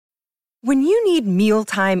When you need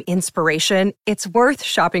mealtime inspiration, it's worth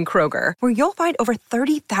shopping Kroger, where you'll find over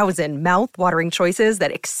 30,000 mouth-watering choices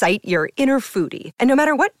that excite your inner foodie. And no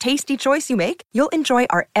matter what tasty choice you make, you'll enjoy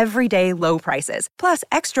our everyday low prices, plus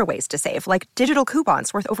extra ways to save, like digital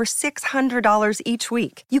coupons worth over $600 each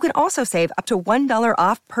week. You can also save up to $1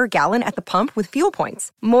 off per gallon at the pump with fuel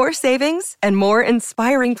points. More savings and more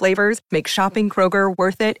inspiring flavors make shopping Kroger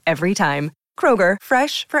worth it every time. Kroger,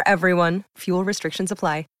 fresh for everyone. Fuel restrictions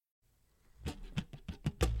apply.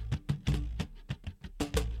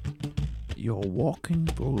 You're walking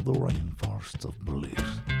through the rainforest of beliefs.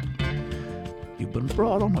 You've been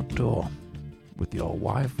brought on a tour with your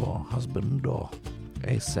wife or husband or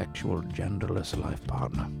asexual, genderless life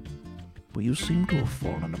partner, but you seem to have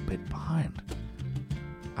fallen a bit behind.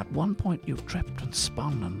 At one point you tripped and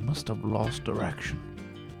spun and must have lost direction.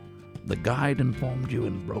 The guide informed you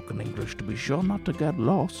in broken English to be sure not to get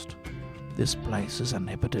lost. This place is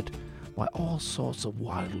inhabited by all sorts of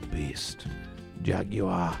wild beasts.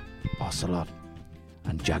 Jaguar, ocelot,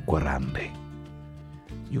 and jaguarandi.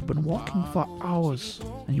 You've been walking for hours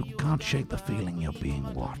and you can't shake the feeling you're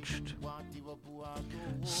being watched.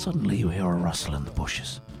 Suddenly you hear a rustle in the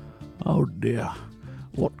bushes. Oh dear,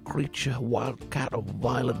 what creature, wild cat or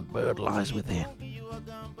violent bird lies within?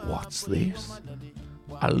 What's this?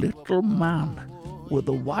 A little man with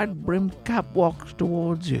a wide-brimmed cap walks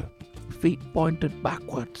towards you, feet pointed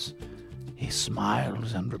backwards. He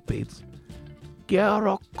smiles and repeats,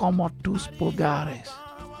 Quiero como tus pulgares.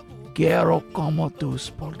 Quiero como tus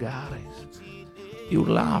pulgares. You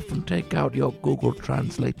laugh and take out your Google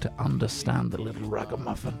Translate to understand the little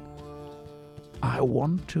ragamuffin. I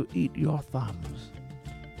want to eat your thumbs.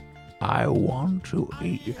 I want to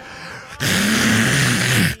eat...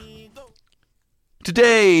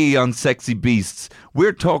 Today on Sexy Beasts,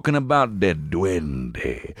 we're talking about the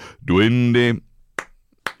duende. Duende.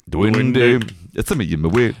 It's some of you, my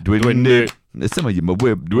whip. Duende. It's some of you, my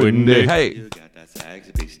whip. Duende. Hey. You got that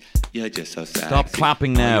sexy beast. You're just so sexy. Stop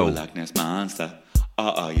clapping now. Are you a Loch Ness monster? Or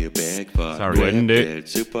are you Bigfoot? Sorry. Duende.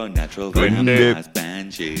 Supernatural Duende. vampires,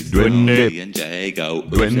 banshees. Duende. Lucy and Jago.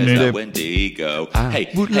 Duende. Wendigo. I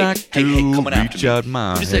would like to come on after reach me. out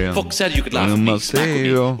my You just said hand. fuck said you could laugh at me, smack with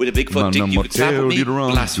me. With a Bigfoot dick, you could slap at me,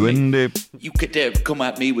 blasphemy. You could dare come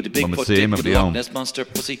at me with a Bigfoot dick with a Loch Ness monster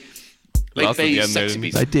pussy. Like Sexy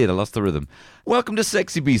Beast. I did. I lost the rhythm. Welcome to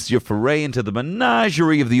Sexy Beasts, your foray into the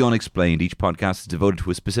menagerie of the unexplained. Each podcast is devoted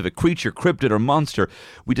to a specific creature, cryptid, or monster.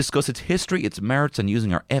 We discuss its history, its merits, and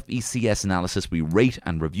using our FECS analysis, we rate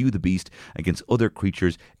and review the beast against other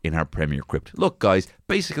creatures in our Premier Crypt. Look, guys,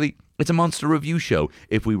 basically, it's a monster review show.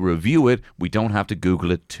 If we review it, we don't have to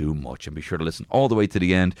Google it too much. And be sure to listen all the way to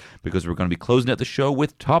the end, because we're going to be closing out the show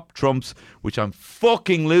with Top Trumps, which I'm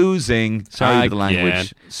fucking losing. Sorry for the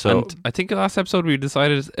language. So and I think last episode we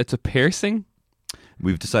decided it's a piercing.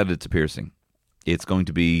 We've decided it's a piercing. It's going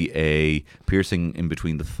to be a piercing in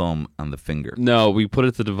between the thumb and the finger. No, we put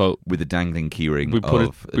it to the vote. With a dangling keyring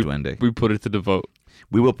of a duende. We put it to the vote.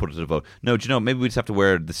 We will put it to the vote. No, do you know, maybe we just have to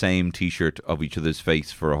wear the same T-shirt of each other's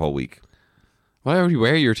face for a whole week. Why would you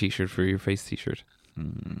wear your T-shirt for your face T-shirt?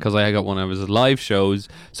 Because I got one of his live shows.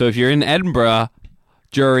 So if you're in Edinburgh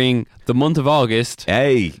during the month of August...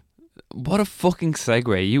 Hey! What a fucking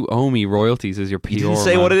segue. You owe me royalties as your PR. You didn't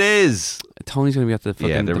say what it is. Tony's going to be at the fucking...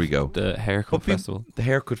 Yeah, there we go. The haircut festival. The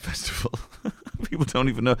haircut festival. People don't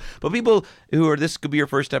even know. But people who are... This could be your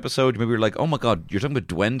first episode. Maybe you're like, oh my God, you're talking about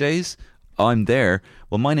duendes? I'm there.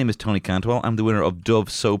 Well, my name is Tony Cantwell. I'm the winner of Dove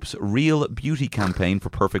Soap's Real Beauty campaign for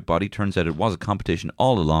Perfect Body. Turns out it was a competition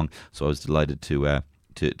all along, so I was delighted to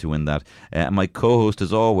win that. And my co-host,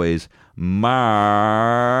 as always, Mark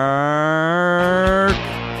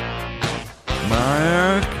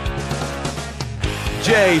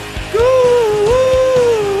J.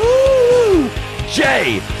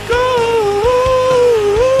 J.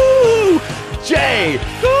 J.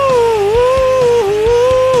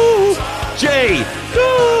 J.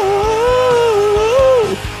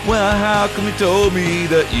 Well, how come you told me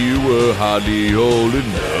that you were hardly old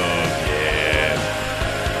enough yet?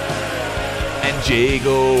 And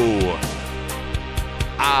Jago,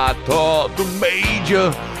 I thought the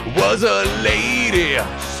major was a lady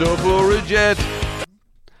suffragette.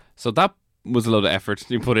 So that was a lot of effort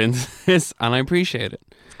you put into this, and I appreciate it.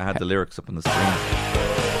 I had the lyrics up on the screen.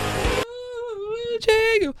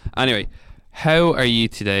 Jago. Anyway, how are you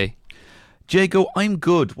today? Jago, I'm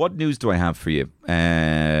good. What news do I have for you? I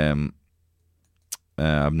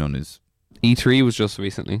have no news. E3 was just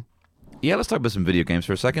recently. Yeah, let's talk about some video games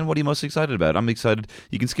for a second. What are you most excited about? I'm excited.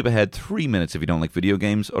 You can skip ahead 3 minutes if you don't like video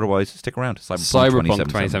games. Otherwise, stick around. Cyberpunk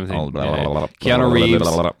 2077. Keanu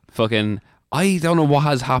Reeves fucking I don't know what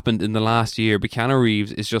has happened in the last year, but Keanu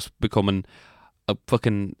Reeves is just becoming a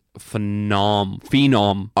fucking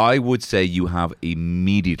phenom. I would say you have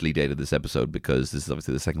immediately dated this episode because this is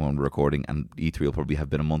obviously the second one we're recording, and E3 will probably have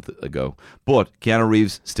been a month ago. But Keanu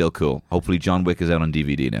Reeves, still cool. Hopefully John Wick is out on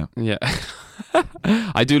DVD now. Yeah.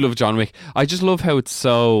 I do love John Wick. I just love how it's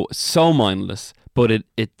so mindless, but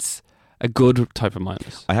it's a good type of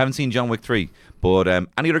mindless. I haven't seen John Wick 3, but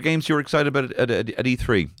any other games you were excited about at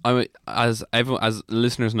E3? As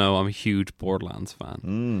listeners know, I'm a huge Borderlands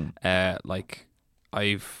fan. Like,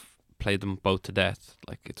 I've played them both to death.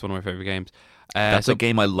 Like, it's one of my favorite games. That's a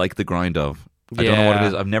game I like the grind of. I don't know what it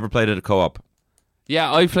is. I've never played it at co-op.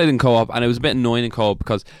 Yeah, I've played in co-op, and it was a bit annoying in co-op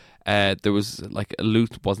because there was like a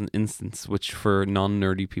loot wasn't instance, which for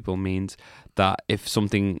non-nerdy people means that if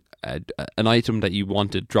something, an item that you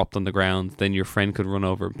wanted dropped on the ground, then your friend could run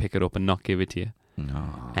over and pick it up and not give it to you. No.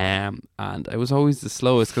 And it was always the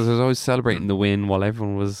slowest because I was always celebrating the win while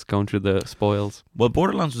everyone was going through the spoils. Well,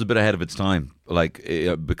 Borderlands was a bit ahead of its time, like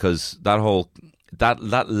because that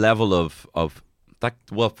level of that.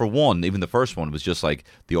 Well, for one, even the first one was just like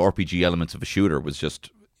the RPG elements of a shooter was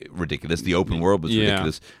just ridiculous. The open world was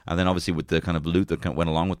ridiculous, and then obviously with the kind of loot that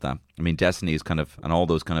went along with that. I mean, Destiny is kind of, and all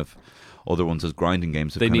those kind of other ones as grinding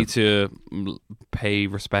games. They need to pay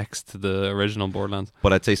respects to the original Borderlands.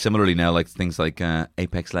 But I'd say similarly now, like things like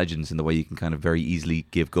Apex Legends, in the way you can kind of very easily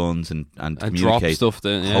give guns and communicate. Drop stuff.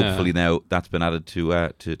 Hopefully now that's been added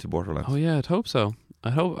to Borderlands. Oh yeah, I'd hope so.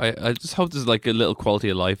 I just hope there's like a little quality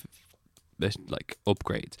of life, like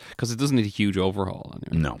upgrades, because it doesn't need a huge overhaul.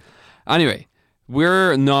 Anyway. No. Anyway.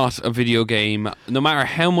 We're not a video game. No matter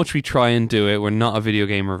how much we try and do it, we're not a video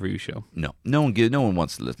game review show. No one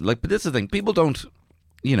wants to listen. Like, but this is the thing. People don't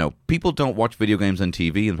watch video games on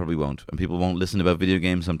TV and probably won't, and people won't listen about video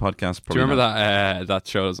games on podcasts. Do you remember that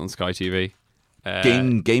show was on Sky TV?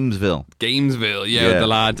 Gamesville. Gamesville, yeah, with the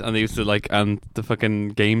lad, and they used to and the fucking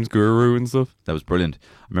games guru and stuff. That was brilliant.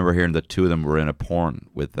 I remember hearing that two of them were in a porn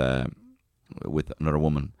with another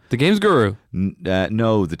woman. The games guru?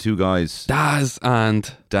 No, the two guys. Daz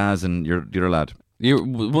and your other lad.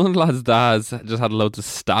 One of the lads, Daz, just had loads of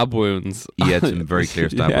stab wounds. He had some very clear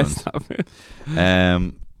stab wounds.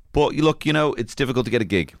 But look, it's difficult to get a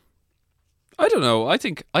gig. I don't know. I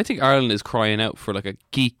think Ireland is crying out for like a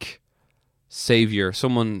geek savior,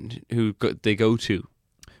 someone who they go to.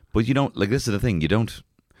 But you don't, like, this is the thing. You don't,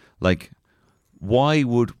 like, why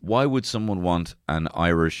would someone want an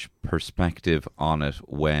Irish perspective on it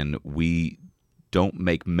when we don't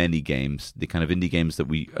make many games, the kind of indie games that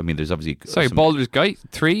there's obviously... Sorry, Baldur's Gate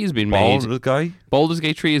 3 has been made. Baldur's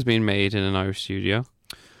Gate 3 has been made in an Irish studio.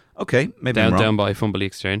 Okay, maybe I'm wrong. Down by Fumble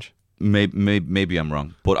Exchange. Maybe I'm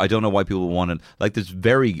wrong, but I don't know why people want it. Like,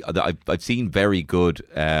 I've seen very good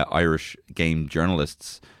Irish game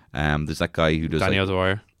journalists. There's that guy who does... Danny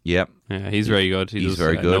O'Dwyer. Yeah, he's very good. He's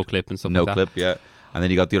very good. No clip and stuff like that. No clip, yeah. And then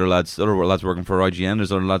you got the other lads working for IGN.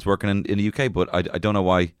 There's other lads working in the UK, but I don't know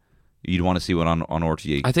why you'd want to see one on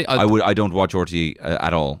RTE. I don't watch RTE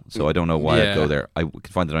at all, so I don't know why I'd go there. I can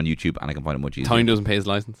find it on YouTube, and I can find it much easier. Tony doesn't pay his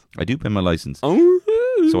license. I do pay my license,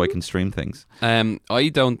 so I can stream things. I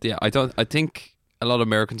don't. I think a lot of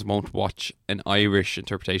Americans won't watch an Irish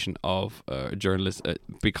interpretation of a journalist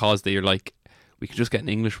because they're like, we could just get an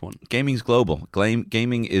English one. Gaming's global.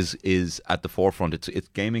 Gaming is at the forefront. It's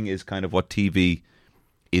gaming is kind of what TV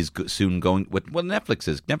is soon going. What Netflix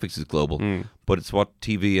is. Netflix is global, but it's what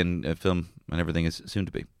TV and film and everything is soon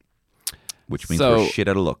to be. Which means we're shit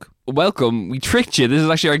out of luck. Welcome. We tricked you. This is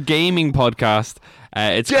actually our gaming podcast.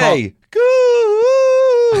 It's Jay.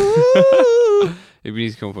 It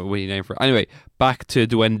needs to come up with a witty name for it. Anyway, back to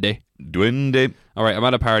Duende. All right, I'm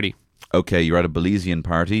at a party. Okay, you're at a Belizean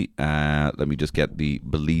party. Let me just get the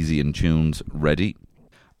Belizean tunes ready.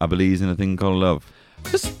 I believe in a thing called love.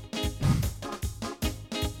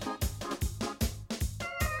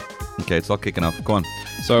 Okay, it's all kicking off. Go on.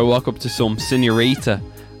 So I walk up to some senorita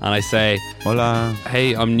and I say, hola.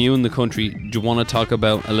 Hey, I'm new in the country. Do you want to talk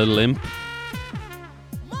about a little imp?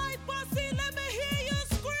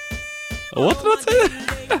 What did I say?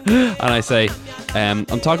 And I say, I'm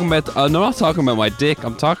not talking about my dick.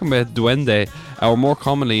 I'm talking about Duende, or more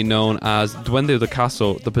commonly known as Duende de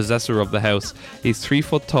Caso, the possessor of the house. He's 3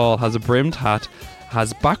 foot tall, has a brimmed hat,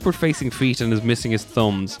 has backward facing feet, and is missing his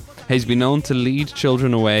thumbs. He's been known to lead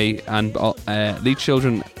children away and lead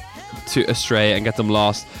children to astray and get them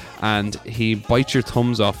lost, and he bites your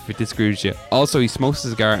thumbs off if he disagrees with you. Also, he smokes a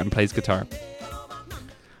cigar and plays guitar.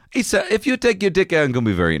 If you take your dick out, I'm going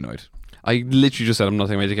to be very annoyed. I literally just said I'm not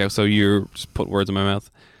taking my dick out, so you just put words in my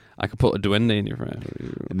mouth. I could put a duende in your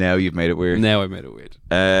friend. Now you've made it weird. Now I made it weird.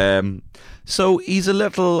 So he's a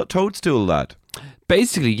little toadstool lad.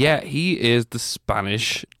 Basically, yeah, he is the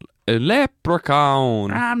Spanish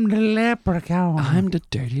leprechaun. I'm the leprechaun. I'm the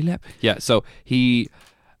dirty lep. Yeah, so he,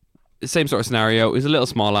 same sort of scenario. He's a little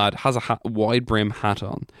small lad, has a wide brim hat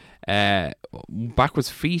on. Backwards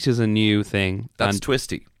feet is a new thing. That's and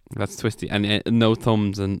twisty. That's twisty. And no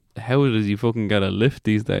thumbs. And how does he fucking get a lift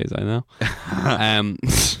these days? I know.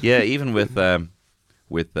 Yeah, even with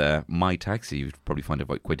My Taxi, you'd probably find it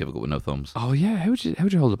quite difficult with no thumbs. Oh yeah, how would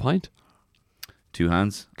you hold a pint? 2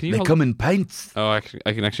 hands. Can you come in pints. Oh, I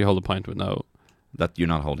can actually hold a pint with no. That you're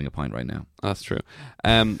not holding a pint right now. That's true.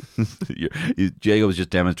 Jago was just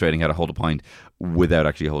demonstrating how to hold a pint without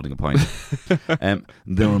actually holding a pint.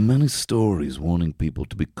 There are many stories warning people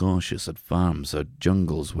to be cautious at farms or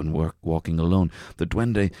jungles when walking alone. The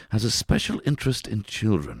duende has a special interest in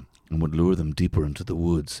children and would lure them deeper into the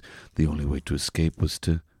woods. The only way to escape was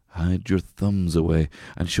to hide your thumbs away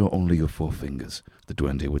and show only your forefingers. The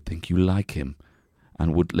duende would think you like him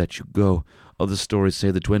and would let you go. Other stories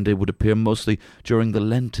say the duende would appear mostly during the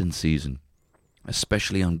Lenten season,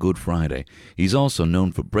 especially on Good Friday. He's also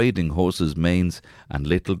known for braiding horses' manes and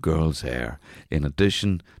little girls' hair. In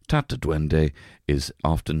addition, Tata Duende is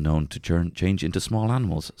often known to change into small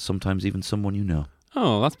animals, sometimes even someone you know.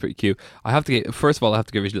 Oh, that's pretty cute. First of all, I have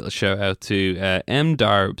to give a little shout out to M.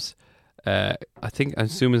 Darbs. I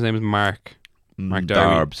assume his name is Mark. Mark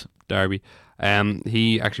Darbs. Darby.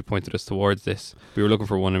 He actually pointed us towards this. We were looking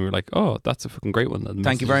for one and we were like, oh, that's a fucking great one.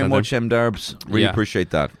 Thank you very much, M. Darbs. Really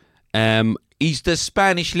appreciate that. He's the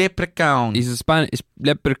Spanish leprechaun. He's a Spanish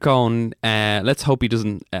leprechaun. Let's hope he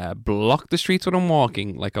doesn't block the streets when I'm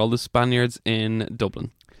walking, like all the Spaniards in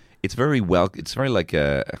Dublin. It's very like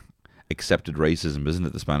accepted racism, isn't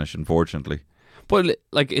it, the Spanish, unfortunately? But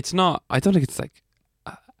like, it's not, I don't think it's like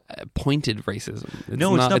pointed racism. It's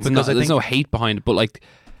not because there's no hate behind it, but like,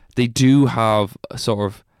 they do have a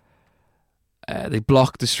sort of they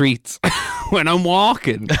block the streets when I'm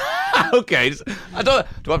walking. Okay, do I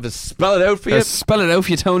have to spell it out for you? Spell it out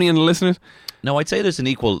for you, Tony, and the listeners. No, I'd say there's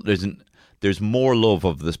more love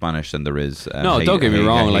of the Spanish than there is. No, don't get me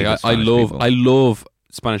wrong. Like I love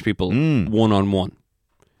Spanish people one on one.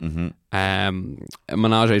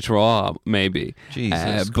 Menage a trois, maybe.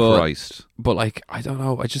 Jesus Christ! But like, I don't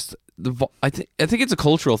know. I think it's a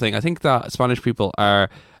cultural thing. I think that Spanish people are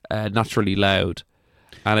naturally loud,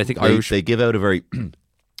 and I think Irish they give out a very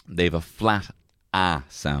they have a flat ah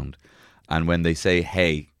sound, and when they say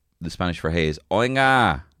hey, the Spanish for hey is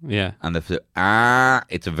oinga, yeah, and the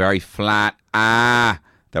it's a very flat ah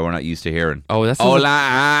that we're not used to hearing. Oh, that's hola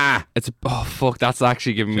ah. Fuck, that's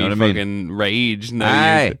actually giving me fucking rage now.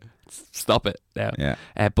 Aye. Stop it now. Yeah.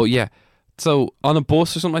 But yeah, so on a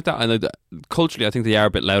bus or something like that, and culturally, I think they are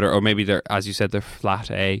a bit louder, or maybe they're, as you said, they're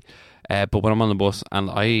flat A. But when I'm on the bus and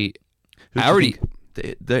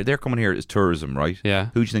they're coming here as tourism, right? Yeah.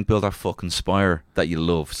 Who do you think built that fucking spire that you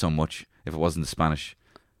love so much? If it wasn't the Spanish,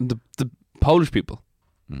 the Polish people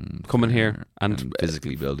coming here and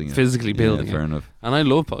physically building it. Fair enough. And I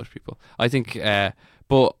love Polish people. I think,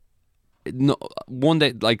 but no, one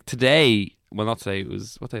day, like today, well, not today. It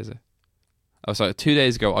was, what day is it? Oh, sorry. 2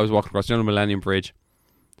 days ago, I was walking across the Millennium Bridge.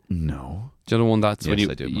 No. Do you know the one that's yes,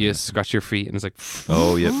 when you scratch your feet and it's like,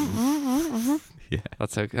 oh yeah, yeah.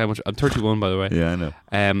 That's how much. I'm 31, by the way. Yeah, I know.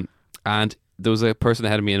 And there was a person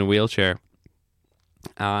ahead of me in a wheelchair,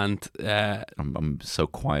 and I'm so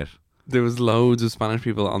quiet. There was loads of Spanish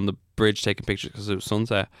people on the bridge taking pictures because it was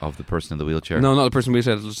sunset. Of the person in the wheelchair? No, not the person in the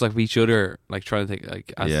wheelchair. Just like each other, like trying to take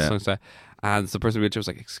like as the sunset. And the person in the wheelchair was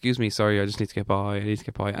like, "Excuse me, sorry, I just need to get by.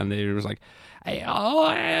 And they was like, "Hey,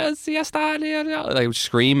 oh, siesta!" Like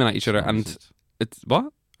screaming at each other, and it's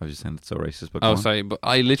what? I was just saying it's so racist. But sorry, but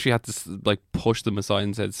I literally had to like push them aside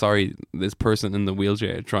and said, "Sorry, this person in the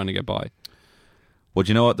wheelchair trying to get by." Well,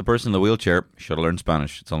 you know what? The person in the wheelchair should have learned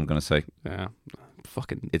Spanish. That's all I'm going to say. Yeah.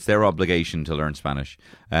 Fucking, it's their obligation to learn Spanish.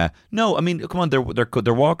 No, I mean, come on, they're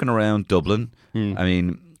walking around Dublin. I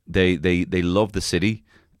mean, they love the city.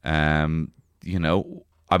 You know,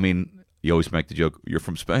 I mean, you always make the joke, you're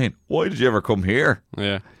from Spain. Why did you ever come here?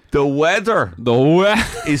 Yeah. The weather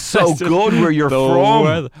is so good where you're from.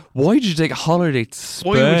 Weather. Why did you take a holiday to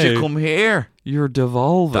Spain? Why would you come here? You're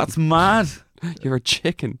devolving. That's mad. You're a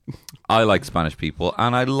chicken. I like Spanish people,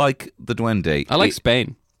 and I like the duende. I like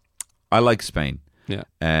Spain. I like Spain. Yeah.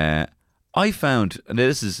 I found, and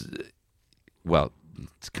this is, well,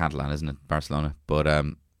 it's Catalan, isn't it? Barcelona, but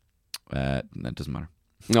it doesn't matter.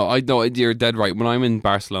 No, you're dead right. When I'm in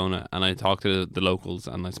Barcelona and I talk to the locals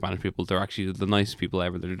and the Spanish people, they're actually the nicest people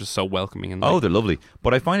ever. They're just so welcoming and they're lovely.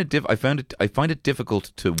 But I find it I find it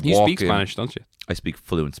difficult to walk. You speak Spanish, don't you? I speak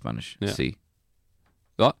fluent Spanish. Yeah. Sí.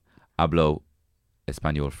 What? Hablo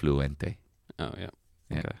español fluente. Oh yeah.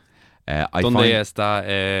 Yeah. Okay. ¿Dónde está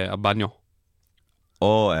el baño?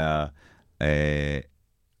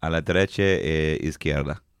 A la derecha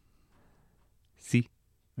izquierda. Sí.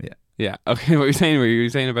 Yeah. Yeah. Okay. What were you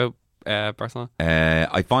saying about Barcelona?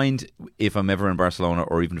 I find if I'm ever in Barcelona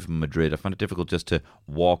or even if I'm in Madrid, I find it difficult just to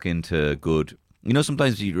walk into good. You know,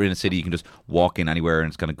 sometimes you're in a city, you can just walk in anywhere and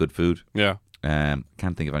it's kind of good food. Yeah.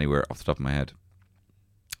 Can't think of anywhere off the top of my head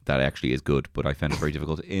that actually is good, but I found it very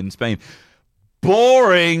difficult in Spain.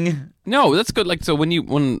 Boring. No, that's good. Like, so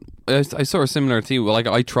when I saw a similar to you, like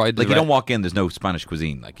I tried. Like, you don't walk in, there's no Spanish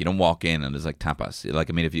cuisine. Like, you don't walk in and there's like tapas. Like,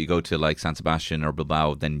 I mean, if you go to like San Sebastian or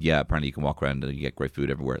Bilbao, then yeah, apparently you can walk around and you get great food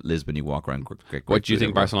everywhere. Lisbon, you walk around, get great What do you food think?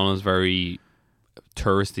 everywhere. Barcelona is very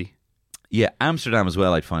touristy. Yeah, Amsterdam as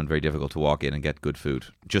well. I'd find very difficult to walk in and get good food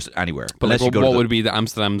just anywhere. But unless like, you go what to would be the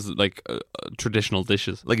Amsterdam's like traditional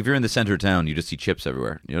dishes? like if you're in the centre of town, you just see chips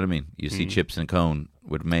everywhere. You know what I mean? You see chips in a cone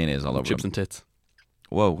with mayonnaise all over Chips them. and tits.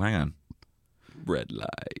 Whoa, hang on. Red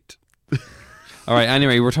light. All right.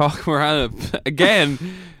 Anyway, we're at again.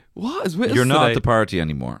 What is with us You're not today? at the party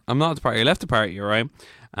anymore. I'm not at the party. I left the party, all right?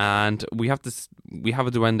 And we have a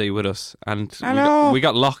duende with us, and we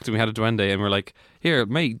got locked, and we had a duende, and we're like, "Here,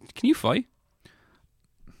 mate, can you fight?"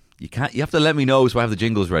 You can't. You have to let me know so I have the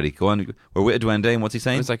jingles ready. Go on. We're with a duende, and what's he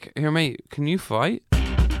saying? It's like, "Here, mate, can you fight?"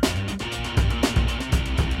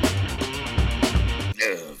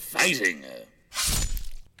 Fighting.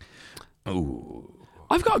 Oh,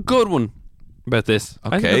 I've got a good one about this.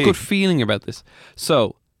 I have a good feeling about this.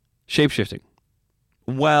 So, shapeshifting.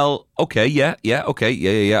 well, okay, yeah, okay,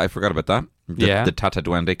 yeah. I forgot about that. The Tata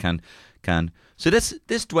Duende can. So this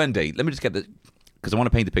duende. Let me just get the because I want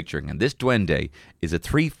to paint the picture again. This duende is a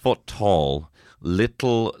 3 foot tall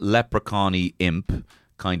little leprechaun-y imp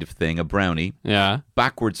kind of thing, a brownie. Yeah.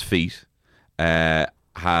 Backwards feet.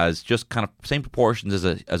 Has just kind of same proportions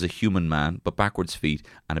as a human man, but backwards feet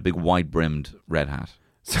and a big wide brimmed red hat.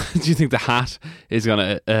 So, do you think the hat is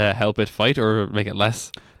going to help it fight or make it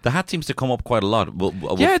less? The hat seems to come up quite a lot.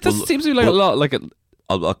 It seems to be like a lot. Like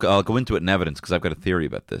I'll go into it in evidence because I've got a theory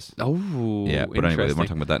about this. Oh, yeah. But anyway, we're not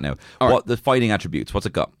talking about that now. All What the fighting attributes? What's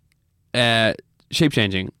it got? Shape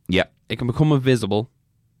changing. Yeah. It can become invisible.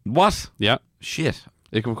 What? Yeah. Shit.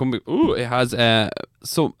 It can become. It has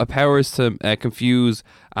powers to confuse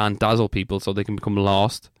and dazzle people, so they can become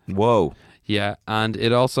lost. Whoa. Yeah, and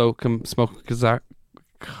it also can smoke a cigar.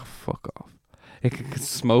 Fuck off. It can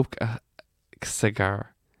smoke a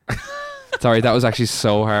cigar. Sorry, that was actually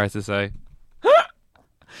so hard to say.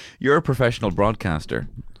 You're a professional broadcaster.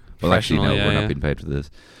 Well, actually, no, we're not being paid for this.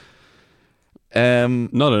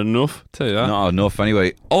 Not enough, tell you that. Not enough,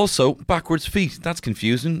 anyway. Also, backwards feet. That's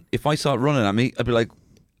confusing. If I saw it running at me, I'd be like,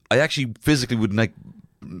 I actually physically would like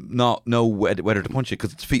not know whether to punch it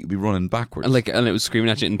because its feet would be running backwards. And it was screaming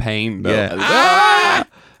at you in pain. Yeah.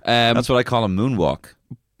 That's what I call a moonwalk.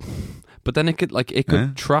 But then it could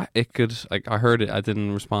I heard it. I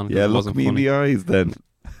didn't respond. Yeah, it look wasn't me funny. in the eyes then.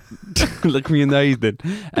 Look me in the eyes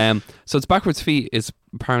then. So its backwards feet is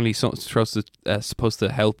apparently supposed to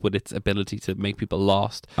help with its ability to make people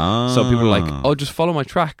lost. So people are like, "Oh, just follow my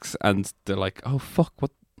tracks," and they're like, "Oh fuck,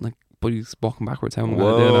 what?" Like, but he's walking backwards. How am I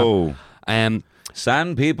going to do that?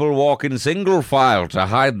 Sand people walk in single file to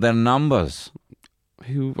hide their numbers.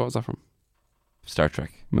 What was that from? Star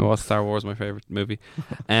Trek. Well, Star Wars, my favorite movie.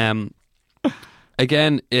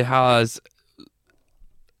 Again, it has.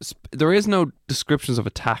 There is no descriptions of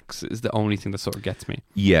attacks. Is the only thing that sort of gets me.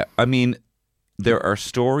 Yeah, I mean, there are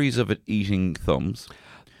stories of it eating thumbs.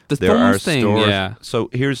 There are thing, yeah. So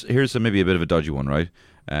here's maybe a bit of a dodgy one, right?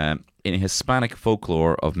 In Hispanic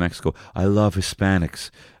folklore of Mexico, I love Hispanics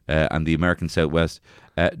and the American Southwest.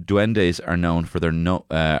 Duendes are known for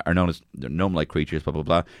are known as gnome-like creatures. Blah blah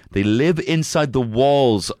blah. They live inside the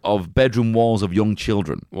bedroom walls of young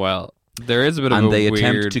children. Well, there is a bit of and a they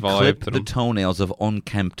weird attempt to vibe clip to the them. toenails of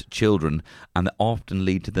unkempt children, and they often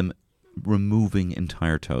lead to them removing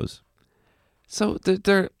entire toes. So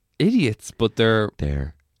they're idiots, but they're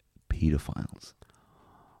pedophiles.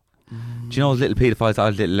 Do you know those little pedophiles that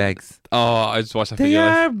have little legs? Oh, I just watched that They video.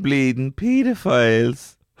 are bleeding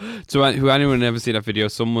pedophiles. So, anyone ever see that video?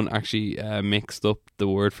 Someone actually mixed up the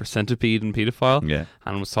word for centipede and paedophile, Yeah.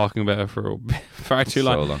 and was talking about it for far too So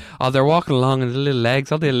long. long. Oh, they're walking along and the little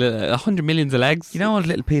legs, all the 100 millions of legs. You know what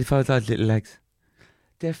little pedophiles have little legs?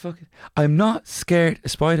 They're fucking. I'm not scared of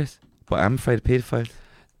spiders, but I'm afraid of pedophiles.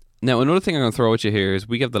 Now, another thing I'm going to throw at you here is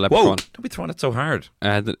we give the leprechaun... Whoa! Don't be throwing it so hard.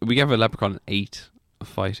 We give a leprechaun an 8 of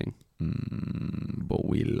fighting. But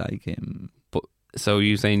we like him. So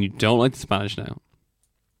you're saying you don't like the Spanish now?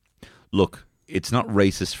 Look, it's not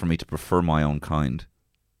racist for me to prefer my own kind.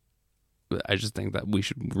 I just think that we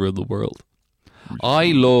should rule the world.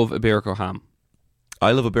 I love Iberico ham.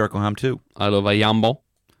 I love Iberico ham too. I love a jambo.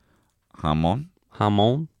 Jamon?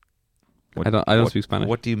 Jamon. I don't speak Spanish.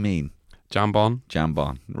 What do you mean? Jambon.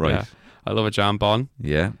 Jambon, right. Yeah. I love a jambon.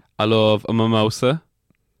 Yeah. I love a mimosa.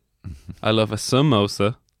 I love a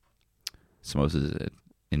samosa. Samosa is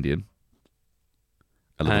Indian.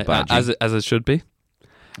 I love a bhaji. As it should be.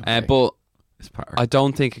 Okay. But It's part. I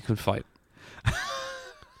don't think it can fight.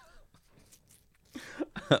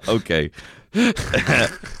 Okay.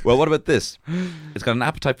 Well, what about this? It's got an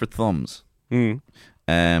appetite for thumbs. Mm.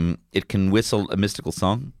 It can whistle a mystical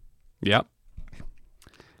song. Yeah.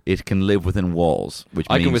 It can live within walls, which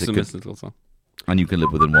I means can whistle it a mystical song. And you can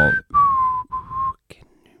live within walls.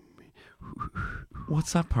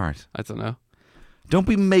 What's that part? I don't know. Don't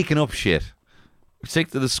be making up shit.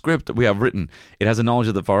 Stick to the script that we have written. It has a knowledge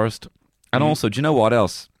of the forest, and also, do you know what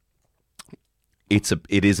else? It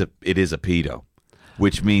is a pedo,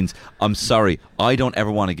 which means I'm sorry. I don't ever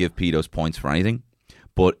want to give pedos points for anything,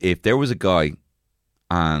 but if there was a guy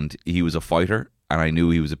and he was a fighter and I knew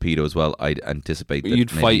he was a pedo as well, I'd anticipate that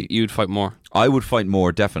You'd fight more. I would fight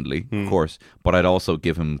more, definitely, of course, but I'd also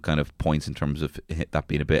give him kind of points in terms of that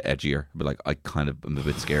being a bit edgier. But like, I kind of am a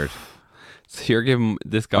bit scared. So you're giving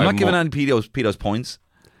this guy. I'm not giving any pedos points,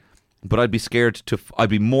 but I'd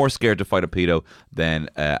be more scared to fight a pedo than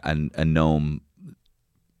a gnome.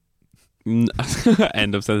 End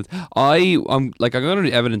of sentence. I'm going to do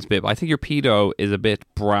the evidence bit, but I think your pedo is a bit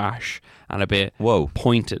brash and a bit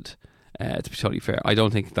pointed. To be totally fair, I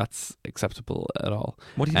don't think that's acceptable at all.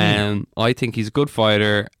 What do you mean? I think he's a good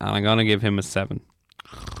fighter, and I'm going to give him a 7.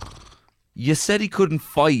 You said he couldn't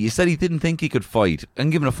fight. You said he didn't think he could fight.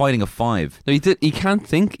 I'm giving a fighting a 5. No, he can't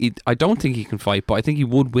think. I don't think he can fight, but I think he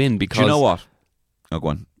would win because. Do you know what? Oh, go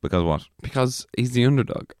on. Because what? Because he's the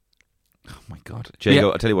underdog. Oh my God,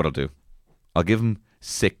 Jago! I'll tell you what I'll do. I'll give him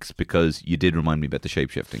 6 because you did remind me about the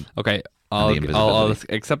shapeshifting. Okay, I'll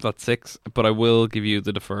accept that 6, but I will give you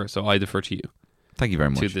the defer. So I defer to you. Thank you very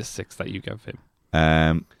much. To this 6 that you gave him.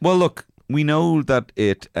 Well, look, we know that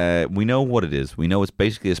we know what it is. We know it's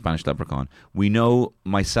basically a Spanish leprechaun. We know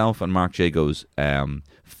myself and Mark Jago's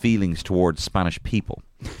feelings towards Spanish people.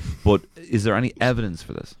 But is there any evidence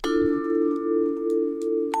for this?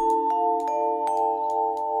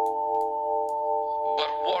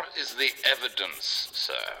 Is the evidence,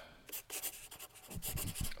 sir?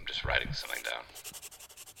 I'm just writing something down.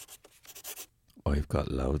 I've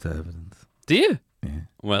got loads of evidence. Do you? Yeah.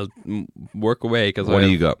 Well, work away because what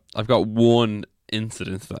do you got? I've got one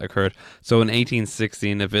incident that occurred. So in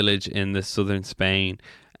 1860, in a village in the southern Spain,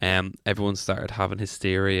 everyone started having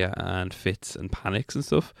hysteria and fits and panics and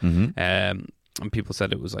stuff. Mm-hmm. And people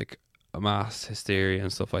said it was like a mass hysteria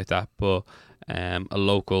and stuff like that, but a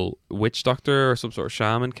local witch doctor or some sort of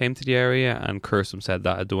shaman came to the area and cursed them, said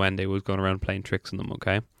that a duende was going around playing tricks on them.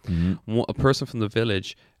 Okay, a person from the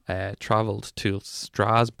village travelled to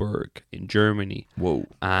Strasbourg in Germany. Whoa!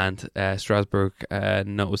 And Strasbourg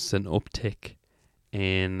noticed an uptick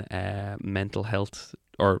in mental health,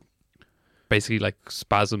 or basically like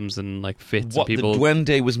spasms and like fits. What, and people, the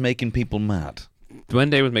duende was making people mad?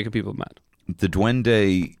 Duende was making people mad. The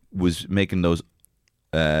duende was making those,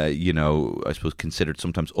 I suppose considered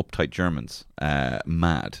sometimes uptight Germans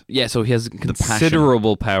mad. Yeah, so he has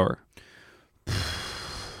considerable power.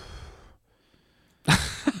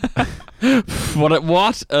 What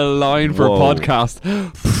a line for a podcast.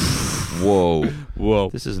 Whoa.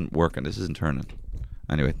 This isn't working. This isn't turning.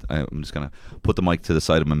 Anyway, I'm just going to put the mic to the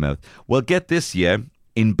side of my mouth. Well, get this, yeah.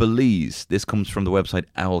 In Belize, this comes from the website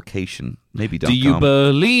Owlcation, maybe.com. Do you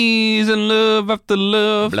believe in love after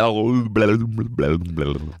love? Blah, blah, blah,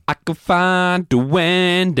 blah. I can find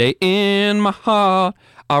duende in my heart.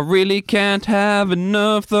 I really can't have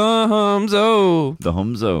enough thumbs, oh. The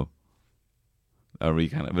humzo. I really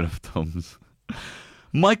can't have enough thumbs.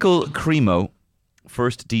 Michael Cremo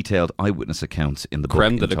first detailed eyewitness accounts in the book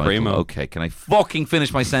Creme de la Cremo. Okay, can I fucking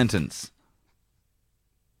finish my sentence?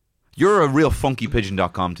 You're a real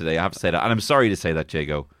funkypigeon.com today, I have to say that. And I'm sorry to say that,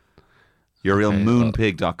 Jago. You're a real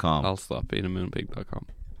moonpig.com. I'll stop being a moonpig.com.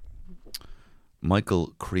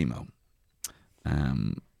 Michael Cremo.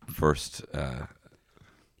 First,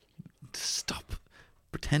 stop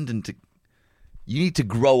pretending to... You need to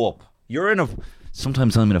grow up. You're in a...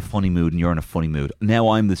 Sometimes I'm in a funny mood and you're in a funny mood.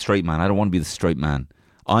 Now I'm the straight man. I don't want to be the straight man.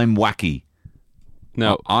 I'm wacky.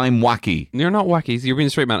 No. I'm wacky. You're not wacky. You're being a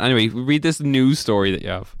straight man. Anyway, read this news story that you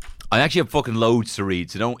have. I actually have fucking loads to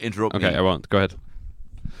read, so don't interrupt me. Okay, I won't. Go ahead.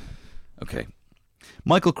 Okay.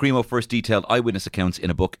 Michael Cremo first detailed eyewitness accounts in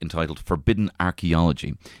a book entitled Forbidden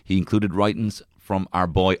Archaeology. He included writings from our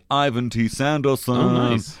boy Ivan T. Sanderson. Oh,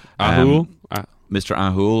 nice. Ahul. Mr.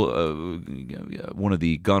 Ahul, one of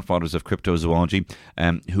the godfathers of cryptozoology,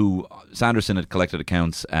 who Sanderson had collected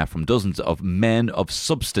accounts from dozens of men of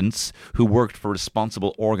substance who worked for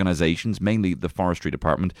responsible organizations, mainly the forestry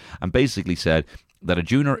department, and basically said that a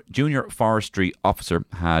junior forestry officer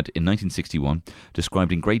had, in 1961,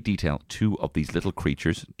 described in great detail two of these little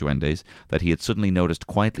creatures, duendes, that he had suddenly noticed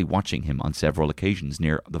quietly watching him on several occasions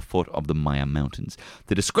near the foot of the Maya Mountains.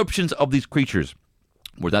 The descriptions of these creatures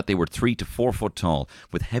were that they were 3 to 4 foot tall,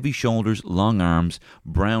 with heavy shoulders, long arms,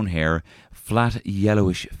 brown hair, flat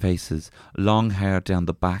yellowish faces, long hair down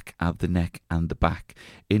the back of the neck and the back.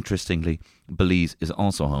 Interestingly, Belize is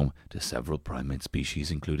also home to several primate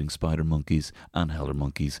species, including spider monkeys and howler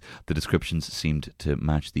monkeys. The descriptions seemed to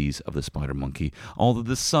match these of the spider monkey, although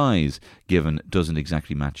the size given doesn't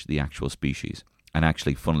exactly match the actual species. And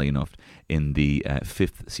actually, funnily enough, in the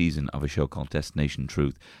 5th season of a show called Destination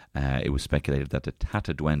Truth, it was speculated that the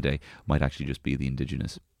Tata Duende might actually just be the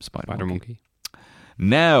indigenous spider monkey.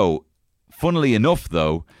 Now, funnily enough,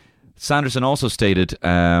 though, Sanderson also stated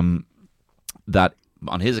that,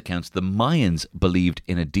 on his accounts, the Mayans believed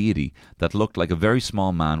in a deity that looked like a very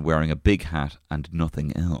small man wearing a big hat and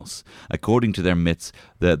nothing else. According to their myths,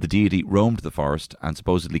 the deity roamed the forest and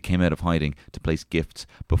supposedly came out of hiding to place gifts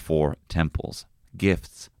before temples.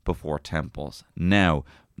 Gifts before temples. Now,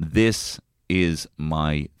 this is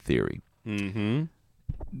my theory. Mm-hmm.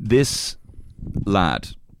 This lad,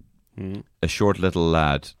 a short little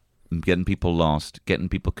lad, getting people lost, getting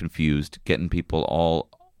people confused, getting people all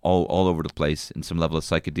over the place in some level of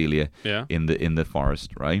psychedelia in the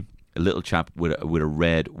forest, right? A little chap with a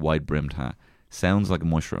red, wide-brimmed hat. Sounds like a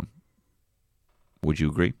mushroom. Would you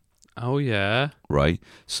agree? Oh, yeah. Right?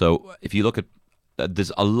 So, if you look at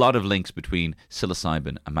there's a lot of links between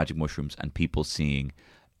psilocybin and magic mushrooms and people seeing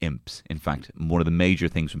imps. In fact, one of the major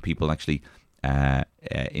things when people actually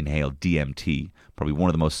inhale DMT, probably one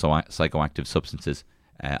of the most psychoactive substances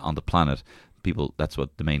on the planet, that's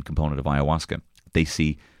what the main component of ayahuasca, they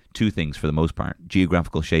see two things for the most part: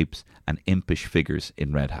 geographical shapes and impish figures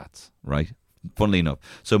in red hats, right? Funnily enough.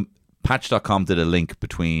 So Patch.com did a link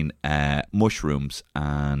between mushrooms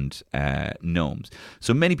and gnomes.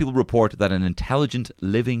 So many people report that an intelligent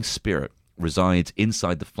living spirit resides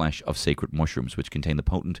inside the flesh of sacred mushrooms, which contain the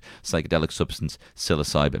potent psychedelic substance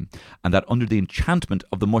psilocybin, and that under the enchantment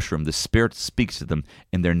of the mushroom, the spirit speaks to them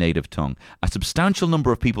in their native tongue. A substantial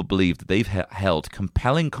number of people believe that they've held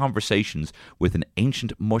compelling conversations with an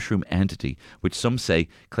ancient mushroom entity, which some say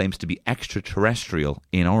claims to be extraterrestrial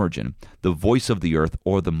in origin, the voice of the earth,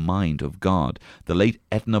 or the mind of God. The late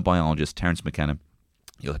ethnobiologist Terence McKenna,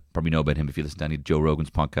 you'll probably know about him if you listen to any of Joe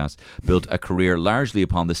Rogan's podcast, built a career largely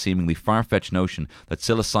upon the seemingly far-fetched notion that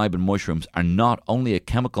psilocybin mushrooms are not only a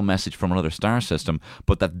chemical message from another star system,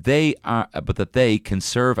 but that they can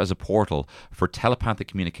serve as a portal for telepathic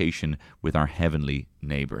communication with our heavenly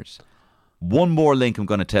neighbours. One more link I'm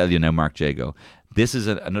going to tell you now, Mark Jago. This is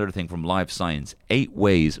another thing from Live Science. 8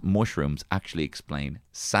 ways mushrooms actually explain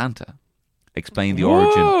Santa. Explain the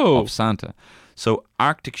origin of Santa. So,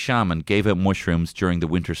 Arctic shaman gave out mushrooms during the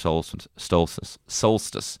winter solstice.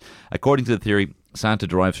 According to the theory, Santa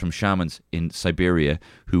derives from shamans in Siberia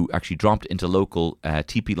who actually dropped into local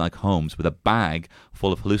teepee-like homes with a bag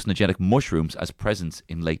full of hallucinogenic mushrooms as presents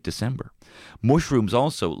in late December. Mushrooms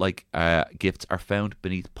also, like gifts, are found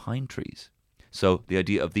beneath pine trees. So the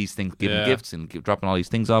idea of these things giving gifts and dropping all these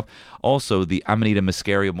things off. Also, the Amanita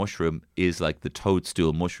muscaria mushroom is like the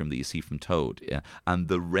toadstool mushroom that you see from toad. Yeah? And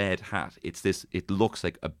the red hat, it looks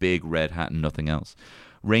like a big red hat and nothing else.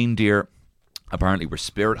 Reindeer apparently were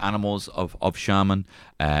spirit animals of shaman.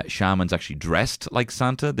 Shamans actually dressed like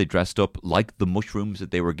Santa. They dressed up like the mushrooms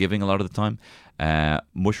that they were giving a lot of the time.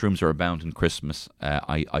 Mushrooms are abound in Christmas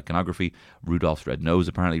iconography. Rudolph's red nose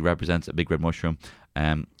apparently represents a big red mushroom.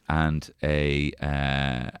 And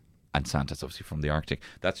Santa's obviously from the Arctic.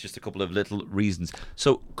 That's just a couple of little reasons.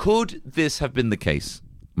 So could this have been the case,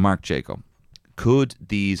 Mark Jacob? Could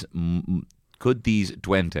these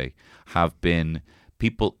duende have been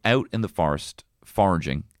people out in the forest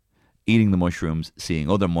foraging, eating the mushrooms, seeing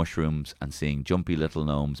other mushrooms, and seeing jumpy little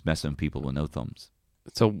gnomes messing with people with no thumbs?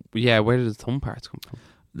 So yeah, where did the thumb parts come from?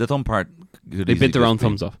 The thumb part, they bit their own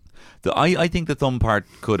thumbs off. I think the thumb part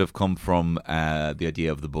could have come from the idea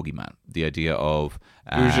of the boogeyman. The idea of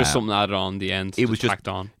it was just something added on the end. It was just tacked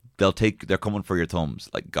on. they're coming for your thumbs.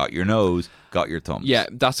 Like, got your nose, got your thumbs. Yeah,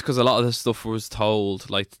 that's because a lot of this stuff was told,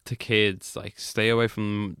 like, to kids, like, stay away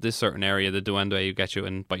from this certain area, the duende will get you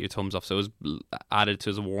and bite your thumbs off. So it was added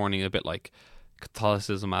to as a warning, a bit like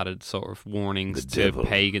Catholicism added sort of warnings to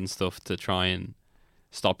pagan stuff to try and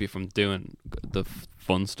stop you from doing the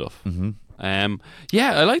fun stuff.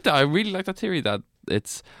 Yeah, I like that. I really like that theory that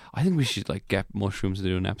I think we should, like, get mushrooms to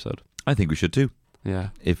do an episode. I think we should too. Yeah.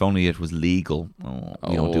 If only it was legal.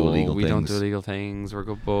 We don't do illegal things. We don't do illegal things. We're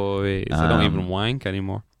good boys. I don't even wank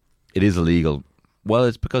anymore. It is illegal. Well,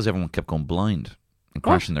 it's because everyone kept going blind and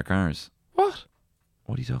crashing their cars. What?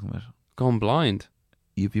 What are you talking about? Going blind?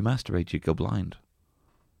 If you masturbate, you go blind.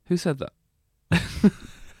 Who said that?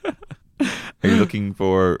 Are you looking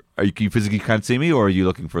for... you physically can't see me, or are you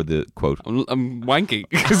looking for the quote? I'm wanking.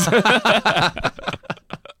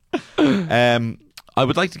 I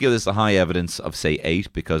would like to give this a high evidence of, say,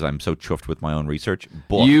 8, because I'm so chuffed with my own research.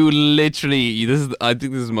 But you literally... I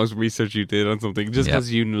think this is the most research you did on something, just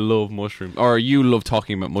because you love mushrooms. Or you love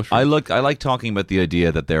talking about mushrooms. I like talking about the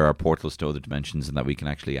idea that there are portals to other dimensions and that we can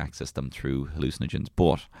actually access them through hallucinogens.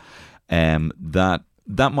 But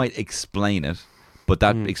that might explain it. But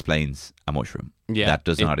that explains a mushroom. Yeah, that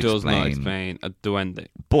does not explain a duende.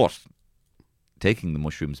 But taking the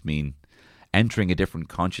mushrooms mean entering a different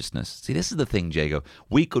consciousness. See, this is the thing, Jago.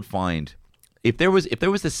 We could find if there was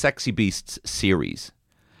the Sexy Beasts series,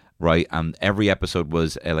 right? And every episode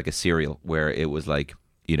was like a serial where it was like,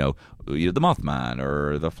 you know, the Mothman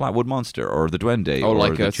or the Flatwood Monster or the Duende. Oh, or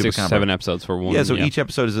like the 6 or 7 episodes for one. Yeah, so each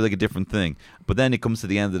episode is like a different thing. But then it comes to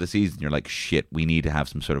the end of the season, you're like, shit, we need to have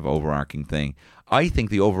some sort of overarching thing. I think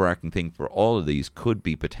the overarching thing for all of these could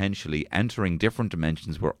be potentially entering different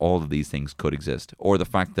dimensions where all of these things could exist, or the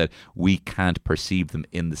fact that we can't perceive them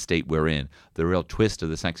in the state we're in. The real twist of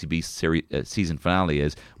the Sexy Beast season finale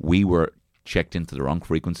is we were checked into the wrong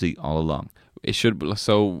frequency all along. It should.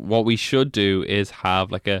 So what we should do is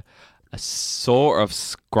have like a sort of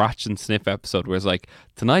scratch and sniff episode where it's like,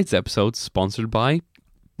 tonight's episode sponsored by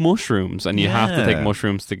mushrooms, and you have to take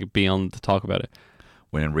mushrooms to be on to talk about it.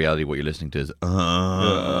 When in reality, what you're listening to is no,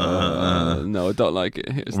 I don't like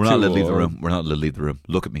it. We're not allowed to leave the room. We're not allowed to leave the room.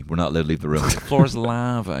 Look at me. We're not allowed to leave the room. The floor's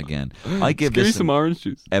lava again. I give this some orange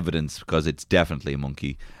juice evidence because it's definitely a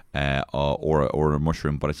monkey or a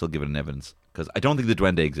mushroom, but I still give it an evidence because I don't think the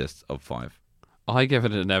duende exists of 5. I give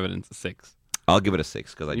it an evidence of 6. I'll give it a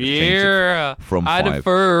 6 because I just changed it from 5. I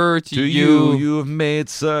defer to you. You have made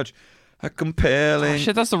such a compelling... Oh,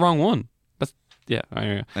 shit, that's the wrong one. Yeah.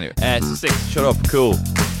 Anyway, it's 6. Shut up. Cool.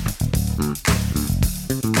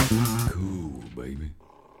 Cool, baby.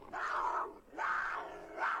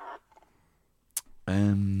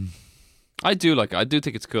 I do like it. I do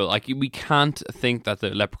think it's cool. Like, we can't think that the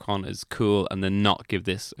leprechaun is cool and then not give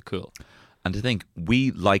this a cool. And to think,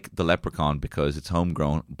 we like the leprechaun because it's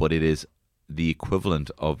homegrown, but it is the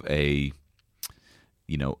equivalent of a,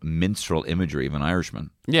 minstrel imagery of an Irishman.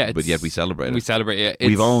 Yeah, but yet we celebrate it. We celebrate it.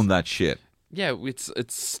 We've owned that shit. Yeah,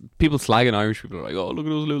 it's people slagging Irish people are like, oh, look at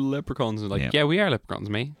those little leprechauns. And like, yeah, we are leprechauns,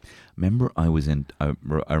 mate. Remember, I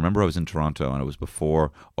remember I was in Toronto, and it was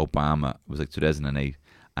before Obama. It was like 2008,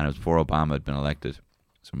 and it was before Obama had been elected.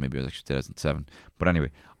 So maybe it was actually 2007. But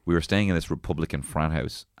anyway, we were staying in this Republican frat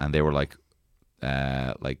house, and they were like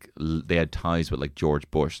they had ties with like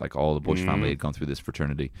George Bush, like all the Bush family had gone through this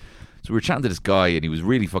fraternity. So we were chatting to this guy, and he was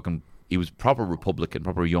really he was proper Republican,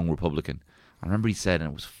 proper young Republican. I remember he said,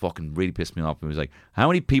 and it was fucking really pissed me off. He was like, "How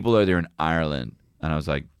many people are there in Ireland?" And I was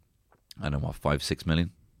like, "I don't know, 5-6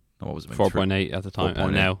 million." No, what was it? 4.8 at the time,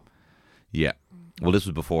 and now. Yeah. Well, this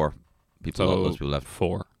was before most people left.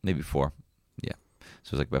 4, maybe 4. Yeah. So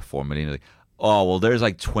it was like about 4 million. Like, oh well, there's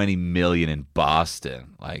like 20 million in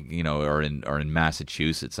Boston, like or in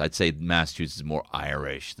Massachusetts. I'd say Massachusetts is more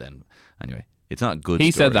Irish than anyway. It's not a good.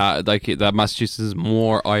 He story. said that that Massachusetts is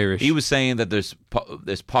more Irish. He was saying that there's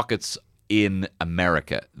pockets in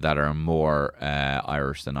America that are more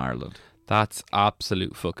Irish than Ireland. That's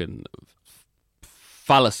absolute fucking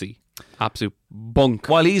fallacy. Absolute bunk.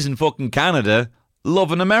 While he's in fucking Canada,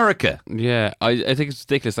 loving America. Yeah, I think it's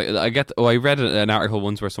ridiculous. Like, I read an article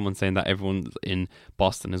once where someone's saying that everyone in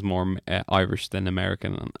Boston is more Irish than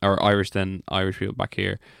American, or Irish than Irish people back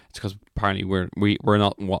here. It's because apparently we're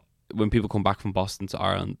not what, when people come back from Boston to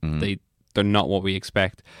Ireland, they're not what we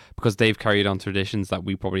expect, because they've carried on traditions that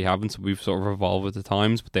we probably haven't, so we've sort of evolved with the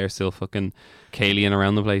times, but they're still fucking Kalian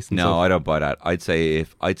around the place. No, I don't buy that. I'd say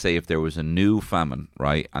if there was a new famine,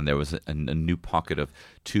 right, and there was a new pocket of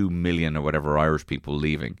 2 million or whatever Irish people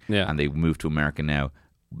leaving, and they moved to America now,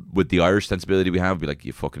 with the Irish sensibility we have, be like,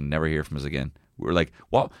 you fucking never hear from us again. We're like,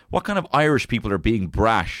 what kind of Irish people are being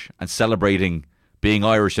brash and celebrating being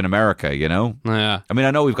Irish in America, you know? Yeah. I mean,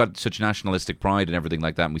 I know we've got such nationalistic pride and everything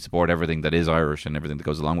like that, and we support everything that is Irish and everything that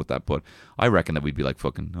goes along with that, but I reckon that we'd be like,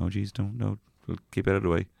 fucking, oh, geez, we'll keep it out of the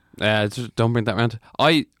way. Just don't bring that round.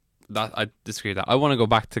 I disagree with that. I want to go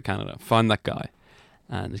back to Canada, find that guy,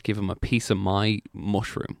 and just give him a piece of my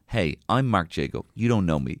mushroom. Hey, I'm Mark Jago. You don't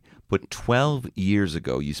know me, but 12 years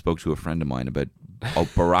ago, you spoke to a friend of mine about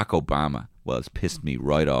Barack Obama. Well, it's pissed me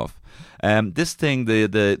right off. This thing,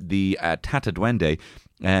 the Tata Duende,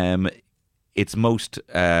 its most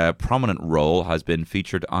prominent role has been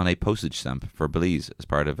featured on a postage stamp for Belize as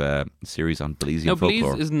part of a series on Belizean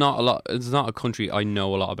folklore. Belize is not a lot. It's not a country I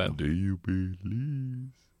know a lot about. Do you believe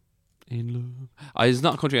in love? It's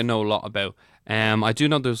not a country I know a lot about. I do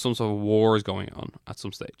know there's some sort of wars going on at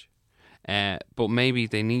some stage, but maybe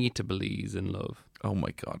they need to believe in love. Oh my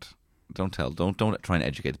God. Don't try and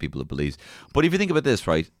educate the people of Belize. But if you think about this,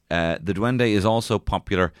 right, the Duende is also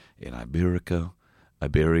popular in Iberia.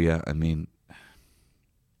 I mean,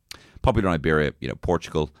 popular in Iberia,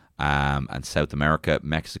 Portugal, and South America,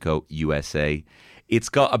 Mexico, USA. It's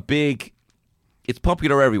popular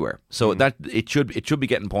everywhere. So that it should be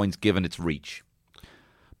getting points given its reach.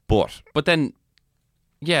 But then,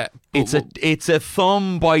 yeah, it's a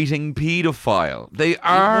thumb-biting paedophile. They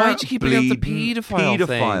are. Why'd you keep bringing up the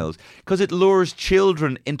pedophiles? Because it lures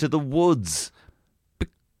children into the woods.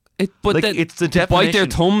 It's the definition. Bite their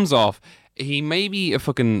thumbs off. He may be a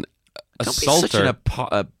fucking assaulter. Don't be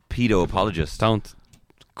such a pedo apologist. Don't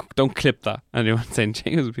clip that. Anyone saying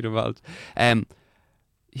James a pedo apologist?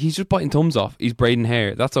 He's just biting thumbs off. He's braiding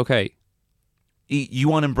hair. That's okay. You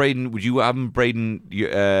want him braiding? Would you have him braiding? You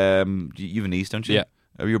have a niece, don't you? Yeah.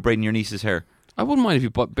 Are you braiding your niece's hair? I wouldn't mind if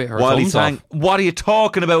you bit her thumbs off. What are you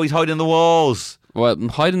talking about? He's hiding the walls. Well,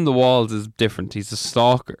 hiding the walls is different. He's a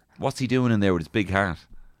stalker. What's he doing in there with his big hat?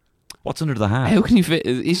 What's under the hat? How can he fit?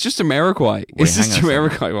 He's just Jamiroquai. He's just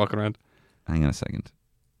Jamiroquai walking around. Hang on a second.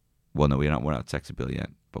 Well, no, we're not Sexy Bill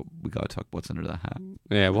yet, but we got to talk what's under the hat.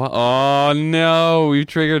 Yeah, what? Oh, no. We've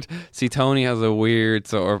triggered. See, Tony has a weird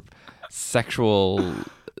sort of sexual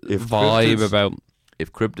vibe about...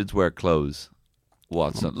 If cryptids wear clothes...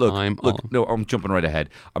 Look, no, I'm jumping right ahead.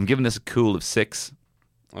 I'm giving this a cool of 6.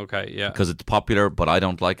 Okay, yeah. Because it's popular, but I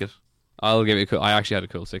don't like it. I'll give it a cool. I actually had a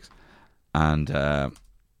cool 6. And how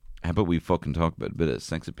about we fucking talk about a bit of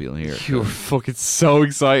sex appeal here? You're fucking so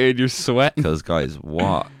excited. You're sweating. Because, guys,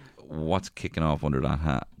 what's kicking off under that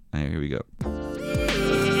hat? Here we go.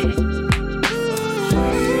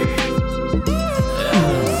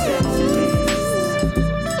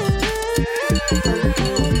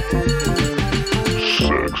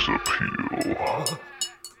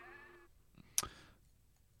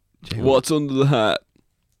 Appeal. What's under the hat?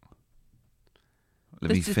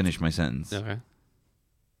 Let me finish my sentence. Okay.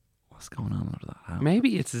 What's going on under that hat?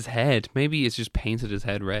 Maybe it's his head. Maybe it's just painted his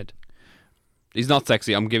head red. He's not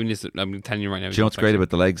sexy. I'm telling you right now. Do you know what's great about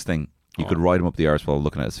the legs thing? You could ride him up the arse while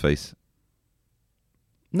looking at his face.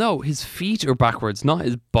 No, his feet are backwards, not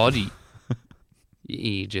his body.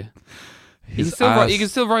 You idiot. You can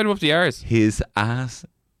still ride him up the arse. His ass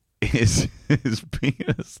is his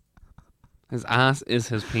penis. His ass is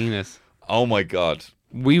his penis. Oh my God.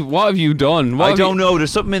 What have you done? I don't know.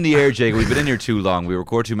 There's something in the air, Jake. We've been in here too long. We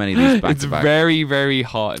record too many of these back to back. It's very, very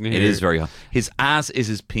hot in here. It is very hot. His ass is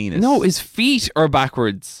his penis. No, his feet are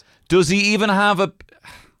backwards. Does he even have a...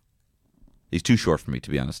 He's too short for me, to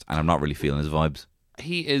be honest. And I'm not really feeling his vibes.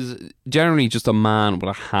 He is generally just a man with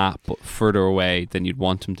a hat, but further away than you'd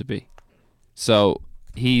want him to be. So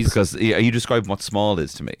he's... Because are you describing what small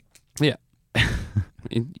is to me? Yeah.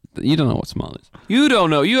 You don't know what small is. You don't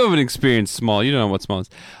know. You haven't experienced small. You don't know what small is.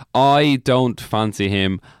 I don't fancy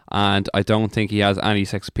him, and I don't think he has any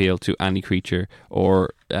sex appeal to any creature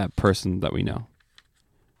or person that we know.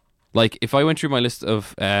 Like, if I went through my list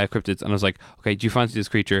of cryptids and I was like, okay, do you fancy this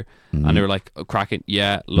creature? Mm-hmm. And they were like, oh, Kraken,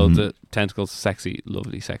 yeah, loads of tentacles, sexy,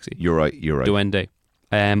 lovely, sexy. You're right. Duende.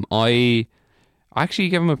 I actually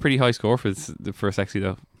gave him a pretty high score for sexy,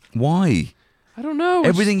 though. Why? I don't know.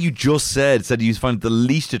 Everything you just said you find it the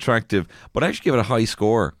least attractive, but I actually give it a high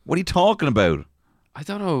score. What are you talking about? I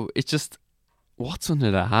don't know. It's just, what's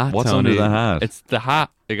under the hat, What's Tony? under the hat? It's the hat.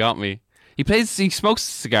 It got me. He smokes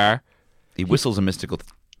a cigar. He whistles a mystical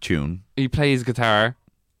tune. He plays guitar.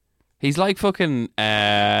 He's like fucking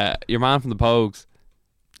your man from the Pogues.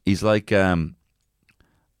 He's like John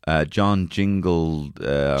Jingle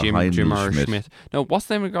Jimmer Schmidt. No, what's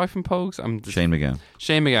the name of the guy from Pogues? Shane MacGowan.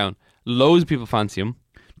 Shane MacGowan. Loads of people fancy him.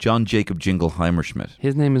 John Jacob Jingleheimer Schmidt.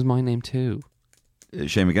 His name is my name too.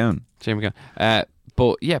 Shane MacGowan. Shane MacGowan.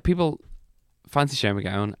 But yeah, people fancy Shane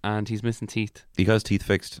MacGowan, and he's missing teeth. He got his teeth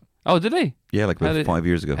fixed. Oh, did he? Yeah, like about 5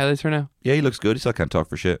 years ago. How did they turn out? Yeah, he looks good. He still can't talk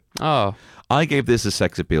for shit. Oh. I gave this a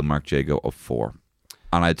sex appeal Mark Jago of 4.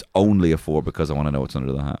 And it's only a 4 because I want to know what's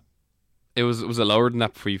under the hat. Was it lower than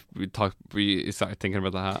that before you started thinking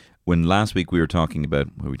about the hat? When last week we were talking about,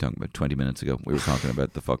 what were we talking about? 20 minutes ago. We were talking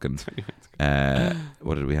about the fucking,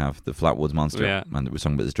 what did we have? The Flatwoods Monster. Yeah. And we were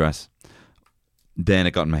talking about his dress. Then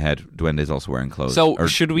it got in my head, Duende's also wearing clothes. So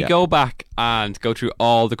should we go back and go through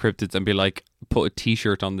all the cryptids and be like, put a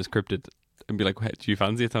t-shirt on this cryptid and be like, do you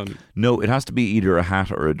fancy it, Tony? No, it has to be either a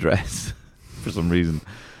hat or a dress for some reason.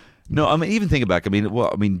 No, I mean, even thinking back,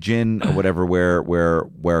 Jinn or whatever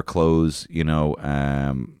wear clothes, you know,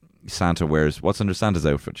 Santa wears, what's under Santa's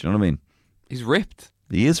outfit, you know what I mean? He's ripped.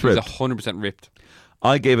 He is ripped. He's 100% ripped.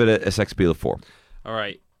 I gave it a sex appeal of 4. All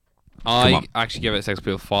right. I actually gave it a sex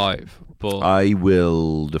appeal of 5, but I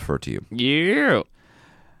will defer to you. Yeah.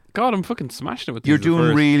 God, I'm fucking smashing it with these You're doing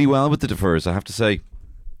defers. really well with the defers, I have to say.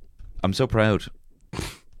 I'm so proud.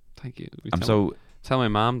 Thank you. Tell my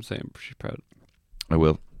mom, say she's proud. I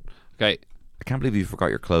will. Okay. I can't believe you forgot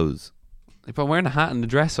your clothes. If I'm wearing a hat and a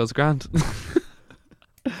dress, so it's grand.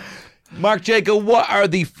 Mark Jago, what are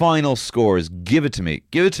the final scores? Give it to me.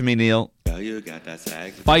 Give it to me, Neil. You got that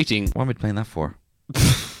sag. Fighting. What am I playing that for?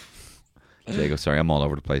 Jago, sorry, I'm all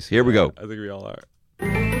over the place. Here we go. I think we all are.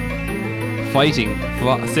 Fighting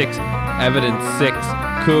 6, evidence 6,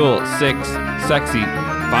 cool 6, sexy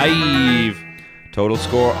 5. Total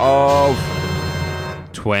score of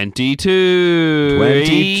 22.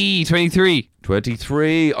 23.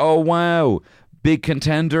 23. Oh, wow. Big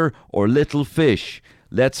contender or little fish?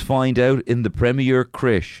 Let's find out in the Premier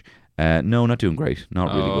Crish. No, not doing great.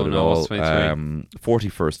 Not really good at all.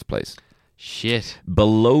 41st place. Shit.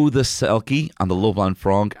 Below the Selkie and the Loveland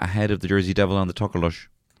Frog, ahead of the Jersey Devil and the Tuckerlush.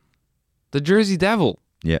 The Jersey Devil.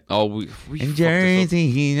 Yeah. Oh, we in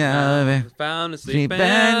Jersey, found a sleep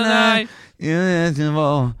at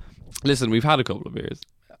night. Listen, we've had a couple of beers.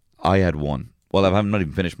 I had one. Well, I haven't not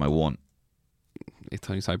even finished my one. It's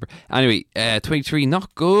Tony Cyber. Anyway, 23,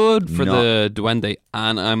 not good for the Duende.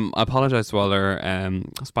 And I apologise to all our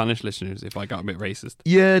Spanish listeners if I got a bit racist.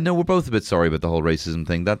 Yeah, no, we're both a bit sorry about the whole racism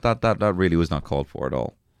thing. That really was not called for at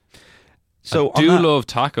all. So I do love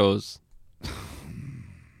tacos.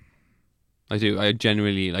 I do. I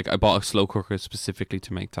genuinely, I bought a slow cooker specifically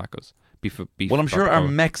to make tacos. Beef well, I'm sure our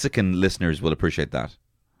Mexican listeners will appreciate that.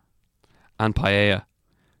 And paella.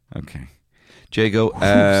 Okay. Jago,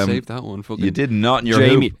 save that one. Fucking you did not in your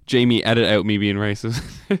Jamie, edit out me being racist.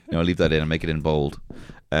 No, leave that in and make it in bold.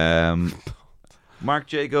 Mark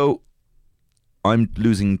Jago, I'm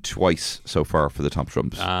losing twice so far for the top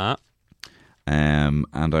trumps. And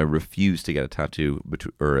I refuse to get a tattoo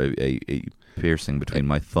or a piercing between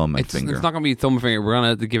my thumb and finger. It's not going to be thumb and finger. We're going to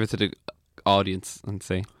have to give it to the audience and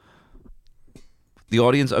see. The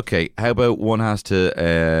audience? Okay. How about one has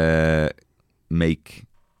to make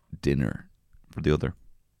dinner for the other?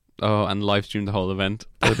 Oh, and live stream the whole event.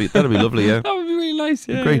 That'd be lovely, yeah. That would be really nice,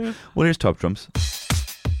 yeah. Great. Yeah. Well, here's top trumps.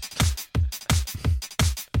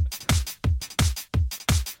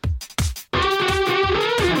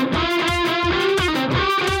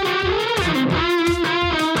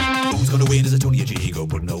 Who's gonna win? Is it Tony or Jago?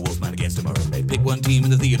 Put no Wolfman against a mermaid. Pick one team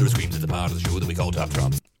and the theatre screams at the part of the show that we call top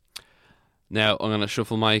trumps. Now, I'm going to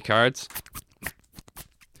shuffle my cards.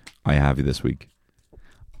 I have you this week.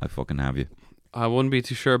 I fucking have you. I wouldn't be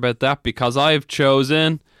too sure about that because I've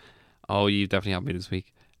chosen... Oh, you definitely have me this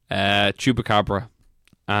week. Chupacabra.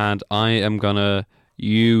 And I am going to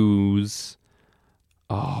use...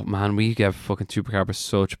 Oh, man, we gave fucking Chupacabra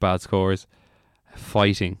such bad scores.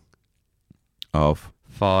 Fighting. Of?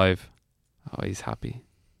 5. Oh, he's happy.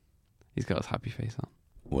 He's got his happy face on.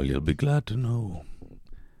 Well, you'll be glad to know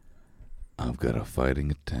I've got a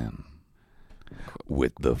fighting at 10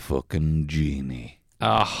 with the fucking genie.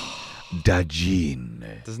 Da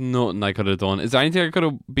genie. There's nothing I could have done. Is there anything I could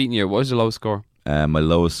have beaten you? What was your lowest score? My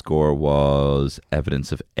lowest score was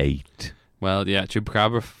evidence of 8. Well, yeah,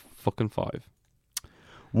 Chupacabra fucking 5.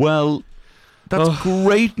 Well, that's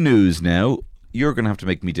great news now. You're going to have to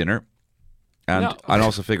make me dinner. And I'll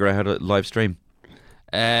also figure out how to live stream.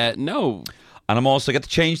 No. And I'm also going to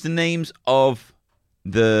change the names of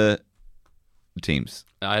the teams.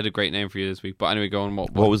 I had a great name for you this week. But anyway, go on.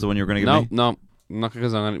 What was the one you were going to give me? No, not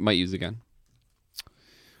because I might use it again.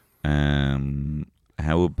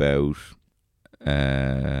 How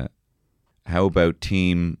about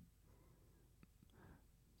team...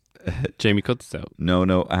 Jamie, cut this out.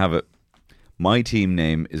 No, I have it. My team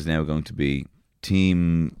name is now going to be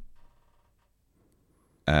Team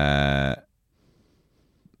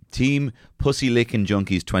Pussy Licking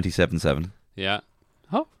Junkies 27/7. Yeah.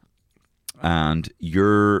 Oh. And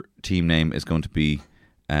your team name is going to be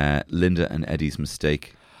Linda and Eddie's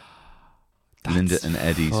Mistake. That's Linda and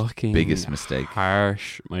Eddie's biggest mistake.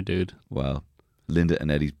 Harsh, my dude. Well, Linda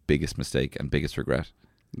and Eddie's biggest mistake and biggest regret.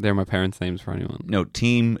 They're my parents' names for anyone. No,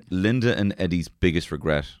 team Linda and Eddie's biggest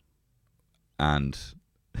regret. And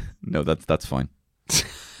no, that's fine.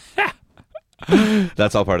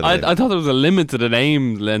 That's all part of the I thought there was a limit to the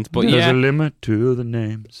name length, but There's a limit to the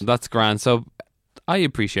names. That's grand. So I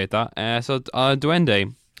appreciate that.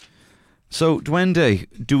 Duende. So, Duende,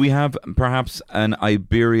 do we have perhaps an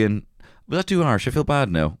Iberian... Was that too harsh? I feel bad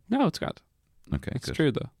now. No, it's good. Okay, it's good.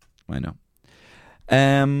 true though. I know.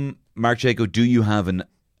 Mark Jaco, do you have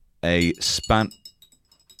a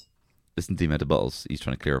Listen to him at the bottles. He's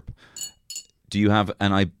trying to clear up. Do you have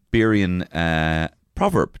an Iberian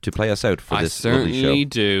proverb to play us out for this lovely show? I certainly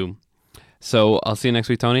do. So I'll see you next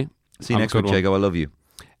week, Tony. See you next week, Jago. I love you.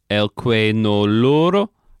 El que no llora,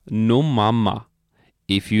 no mama.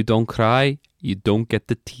 If you don't cry, you don't get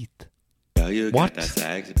the teeth. What?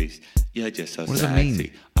 You're just so what does it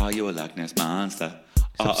mean? Are you a Loch Ness monster?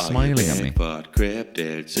 Stop smiling at me.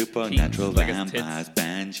 Cryptid, supernatural vampires,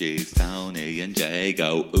 banshees, Tony and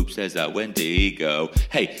Jago. Oops, there's that Wendigo.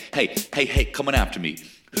 Hey, coming after me.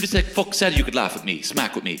 Who the fuck said you could laugh at me,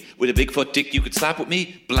 smack with me? With a Bigfoot dick you could slap with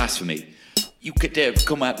me? Blasphemy. You could dare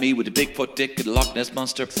come at me with a Bigfoot dick and a Loch Ness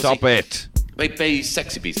monster. Pussy. Stop it. Bay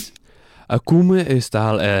sexy beast. Come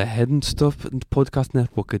está el Head and Stuff Podcast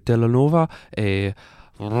Network Telenova.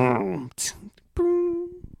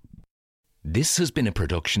 This has been a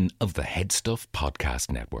production of the Head Stuff Podcast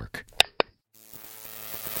Network.